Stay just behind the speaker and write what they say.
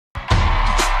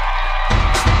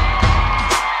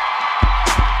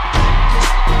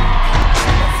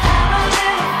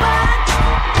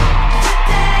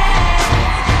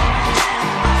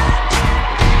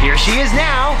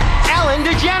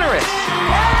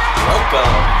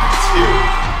to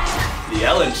The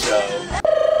Ellen Show.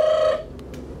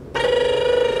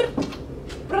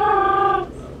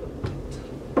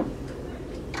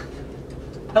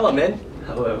 Hello, Min.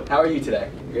 Hello. How are you today?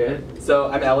 Good.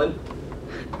 So, I'm Ellen.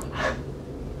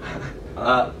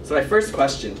 So my first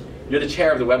question, you're the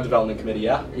chair of the Web Development Committee,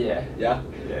 yeah? Yeah. Yeah?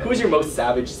 Who is your most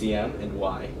savage CM and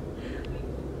why?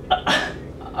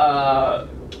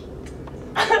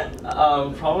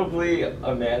 Probably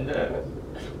Amanda.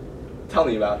 Tell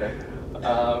me about her.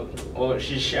 Well,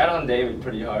 she shat on David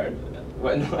pretty hard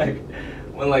when they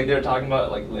were talking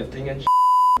about like lifting and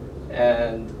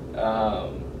and I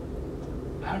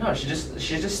don't know. She's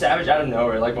just savage out of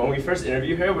nowhere. Like when we first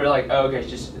interviewed her, we were like, oh, okay,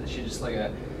 she's just like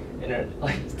a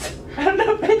like I don't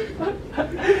know.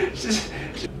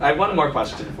 I have one more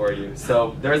question for you.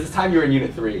 So there was this time you were in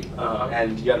Unit 3,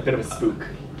 and you got a bit of a spook.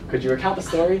 Could you recount the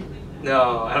story?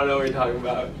 No, I don't know what you're talking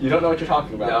about. You don't know what you're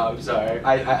talking about? No, I'm sorry.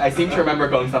 I seem to remember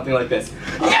going something like this.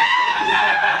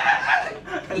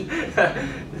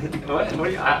 What?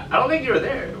 I don't think you were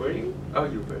there. Were you? Oh,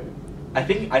 you were. I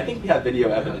think we have video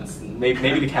evidence.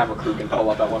 Maybe the camera crew can pull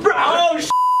up at one point. Oh,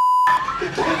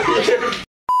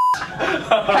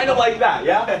 Kind of like that,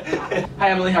 yeah? Hi,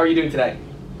 Emily. How are you doing today?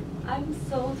 I'm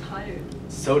so tired.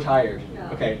 So tired. Yeah.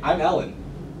 Okay, I'm Ellen.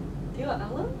 You're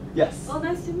Ellen? Yes. Oh,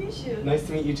 nice to meet you. Nice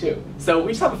to meet you too. So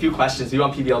we just have a few questions. We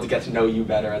want PBL to get to know you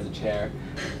better as a chair.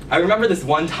 I remember this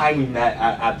one time we met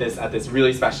at this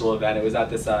really special event. It was at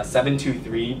this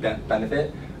 723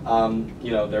 benefit.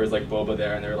 You know, there was like Boba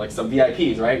there, and there were like some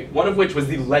VIPs, right? One of which was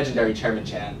the legendary Chairman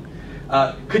Chan.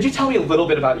 Could you tell me a little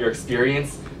bit about your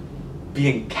experience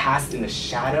being cast in the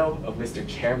shadow of Mr.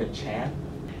 Chairman Chan?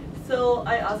 So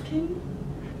I asked him,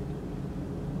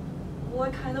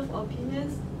 what kind of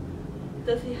opinions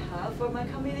does he have for my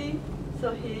committee?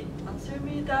 So he answered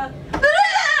me that.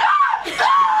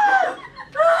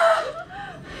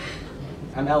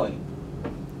 I'm Ellen.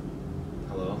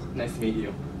 Hello. Nice to meet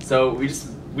you. So we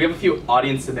have a few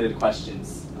audience submitted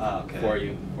questions Okay. for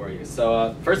you.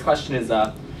 So first question is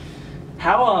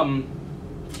how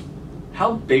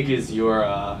big is your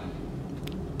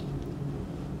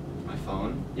My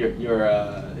phone, your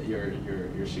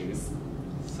shoes?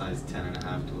 size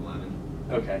 10.5 to 11.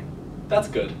 Okay, that's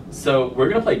good. So we're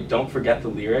gonna play "Don't Forget the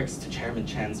Lyrics" to Chairman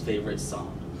Chan's favorite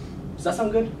song. Does that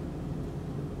sound good?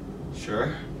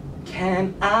 Sure.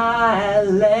 Can I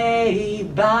lay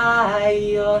by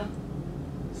your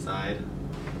Side.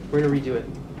 We're gonna redo it.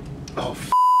 Oh,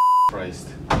 Christ.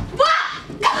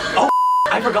 Oh,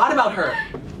 I forgot about her.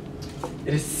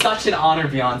 It is such an honor,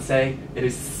 Beyonce. It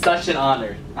is such an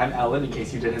honor. I'm Ellen, in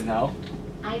case you didn't know.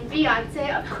 I'm Beyonce,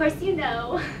 of course you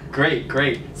know. Great,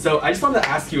 great. So I just wanted to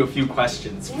ask you a few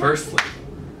questions. Yeah. Firstly,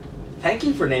 thank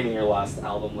you for naming your last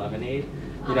album Lemonade.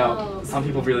 You know, Oh. some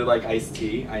people really like iced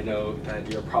tea. I know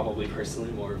that you're probably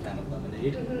personally more a fan of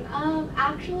lemonade.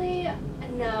 Actually,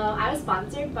 no. I was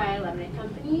sponsored by a lemonade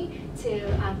company to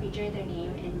feature their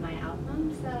name in my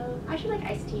album, so I should like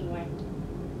iced tea more.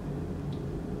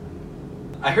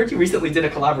 I heard you recently did a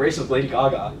collaboration with Lady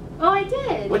Gaga. Oh, I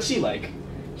did. What's she like?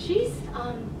 She's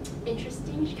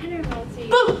interesting. She kind of reminds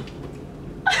me.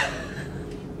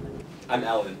 I'm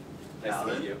Ellen. Nice to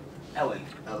Ellen? meet you. Ellen.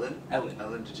 Ellen? Ellen.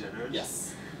 Ellen DeGeneres?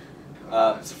 Yes.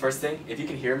 So first thing, if you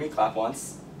can hear me, clap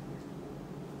once.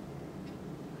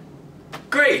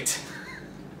 Great!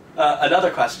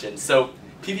 Another question. So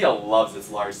PBL loves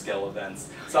its large-scale events.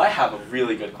 So I have a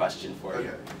really good question for you.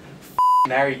 Okay.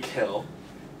 Marry, kill.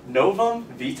 Novum,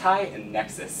 Vitae, and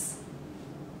Nexus.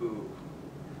 Ooh.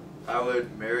 I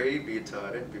would marry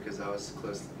Vitae because I was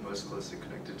most closely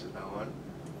connected to that one.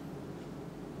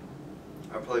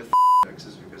 I'd probably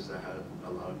Nexus because I had a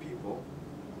lot of people.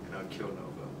 And I'd kill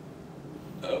Nova.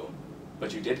 Oh,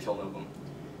 but you did kill Novum.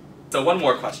 So one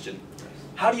more question.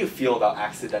 How do you feel about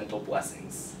accidental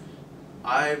blessings?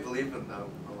 I believe in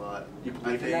them a lot. You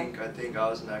believe in them? I think I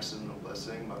was an accidental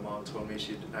blessing. My mom told me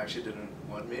she actually didn't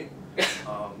want me,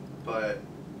 but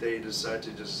they decided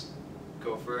to just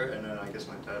go for it, and then I guess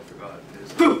my dad forgot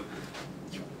his. Boo!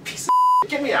 You piece of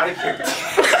get me out of here!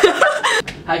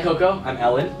 Hi Coco, I'm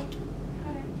Ellen.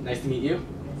 Hi. Nice to meet you.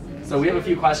 So we have a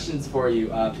few questions for you.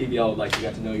 PBL would like to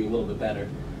get to know you a little bit better.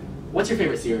 What's your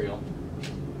favorite cereal?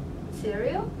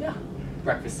 Cereal? Yeah.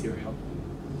 Breakfast cereal.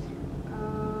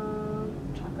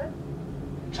 Chocolate?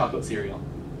 Chocolate cereal.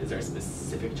 Is there a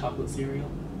specific chocolate cereal?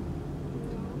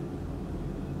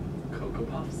 Cocoa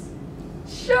Puffs?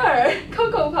 Sure.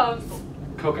 Cocoa Puffs.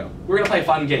 Coco, we're gonna play a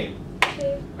fun game.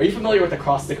 Okay. Are you familiar with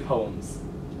acrostic poems?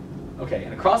 Okay,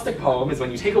 an acrostic poem is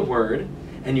when you take a word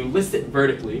and you list it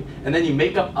vertically, and then you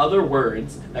make up other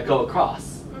words that go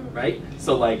across, right?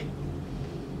 So like,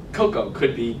 Coco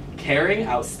could be caring,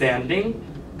 outstanding,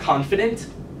 confident.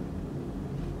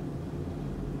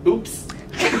 Oops.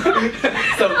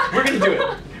 So we're gonna do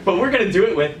it, but we're gonna do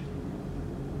it with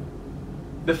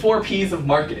the 4 P's of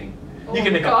marketing. You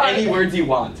can make up any words you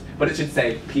want, but it should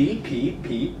say P, P,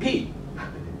 P, P.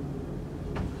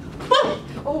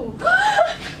 Oh.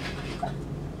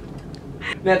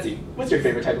 Nancy, what's your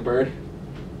favorite type of bird?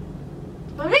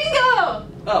 Flamingo!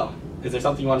 Oh, is there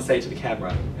something you want to say to the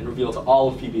camera and reveal to all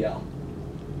of PBL?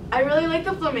 I really like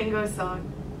the Flamingo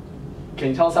song. Can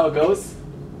you tell us how it goes?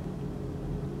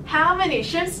 How many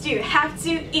shrimps do you have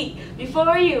to eat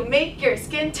before you make your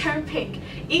skin turn pink?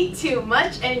 Eat too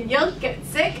much and you'll get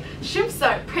sick. Shrimps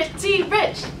are pretty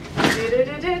rich.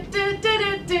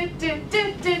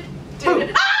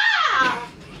 Ah!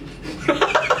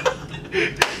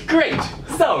 Great!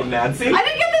 So, Nancy. I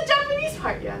didn't get the Japanese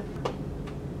part yet.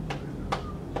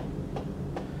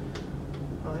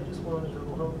 I just want to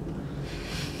go home.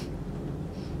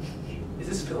 Is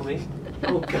this filming?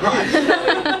 Oh, gosh.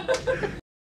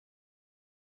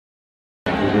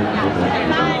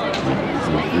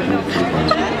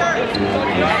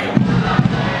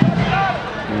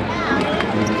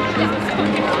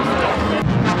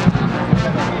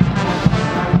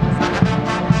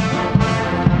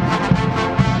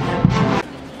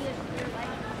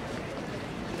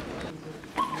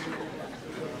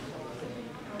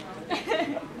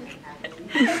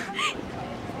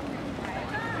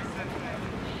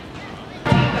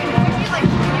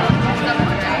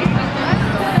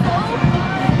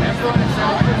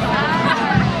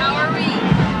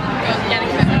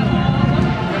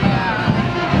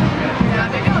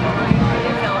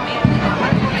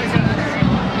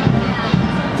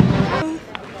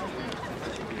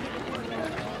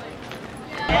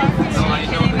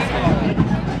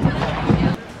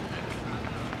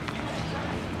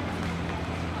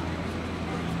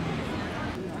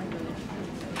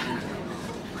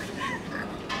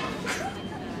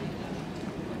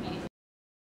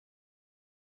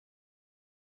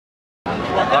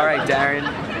 Alright, Darren,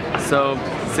 so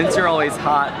since you're always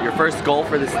hot, your first goal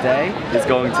for this day is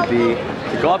going to be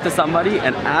to go up to somebody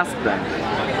and ask them,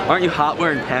 aren't you hot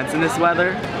wearing pants in this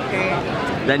weather?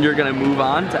 Then you're going to move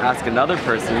on to ask another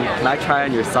person, can I try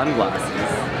on your sunglasses?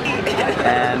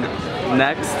 And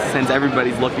next, since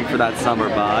everybody's looking for that summer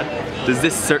bod, does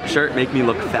this shirt make me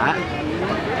look fat?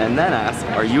 And then ask,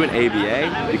 are you an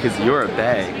ABA? Because you're a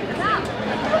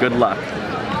bae. Good luck.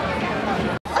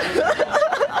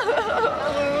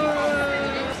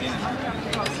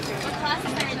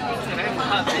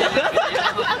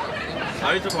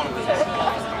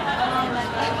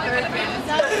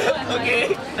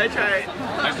 Okay, I tried.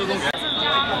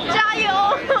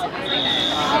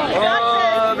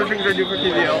 Oh, the things I do for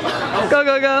TVO. Go,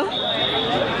 go, go.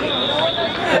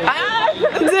 Ah,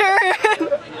 Darren!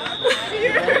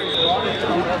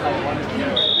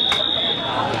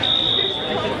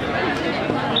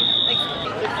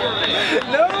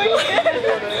 No, we can't.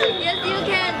 Yes, you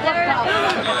can, Darren.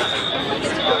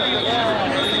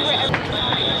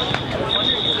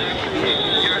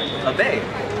 A bae.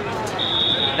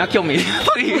 Now kill me,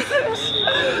 please.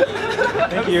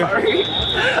 Thank you. Sorry.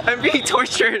 I'm being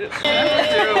tortured. Do you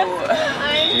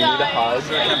need a hug?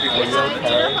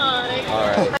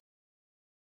 Alright.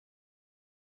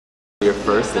 Your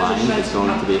first line is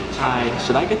going to be, hi,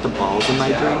 should I get the balls in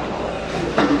my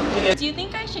drink? Do you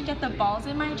think I should get the balls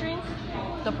in my drink?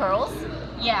 The pearls?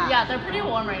 Yeah. Yeah, they're pretty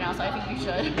warm right now, so I think you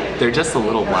should. They're just the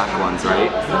little black ones,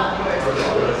 right?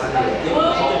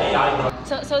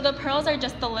 So the pearls are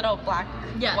just the little black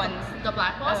ones. The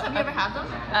black ones. Have you ever had them?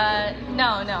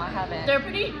 No, I haven't.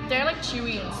 They're like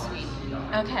chewy and sweet.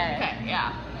 Okay. Okay,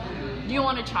 yeah. Do you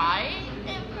want to try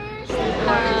it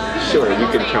first? Sure, you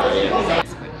can try it.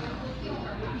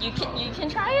 You can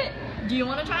try it? Do you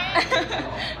want to try it?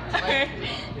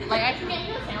 like I can get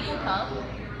you a sample cup.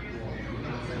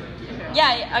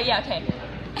 Yeah, yeah, okay.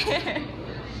 This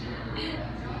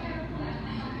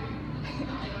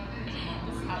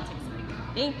is how it tastes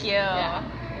like. Thank you. Yeah.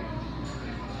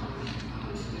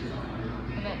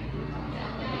 And then,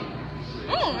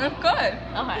 It's good.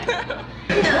 okay.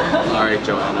 Alright,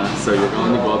 Joanna, so you're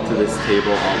going to go up to this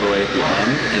table all the way at the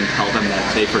end and tell them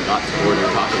that they forgot to order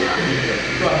takoyaki.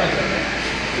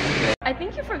 I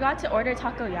think you forgot to order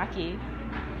takoyaki.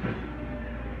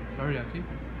 Teriyaki?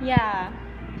 Yeah.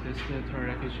 This the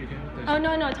teriyaki chicken? Oh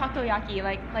no, takoyaki,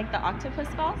 like the octopus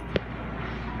balls.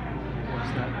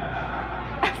 What's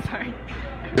that? Sorry.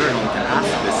 You're going to ask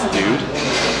this dude,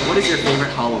 what is your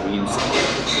favorite Halloween song?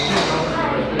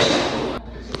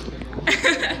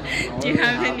 Do you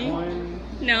have any?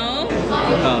 No?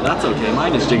 Oh, that's okay.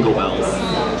 Mine is Jingle Bells.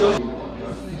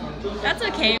 That's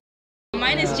okay.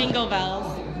 Mine is Jingle Bells.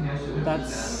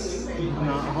 That's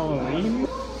not Halloween.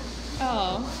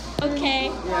 Oh, okay.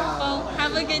 Yeah. Well,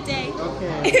 have a good day.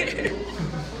 Okay.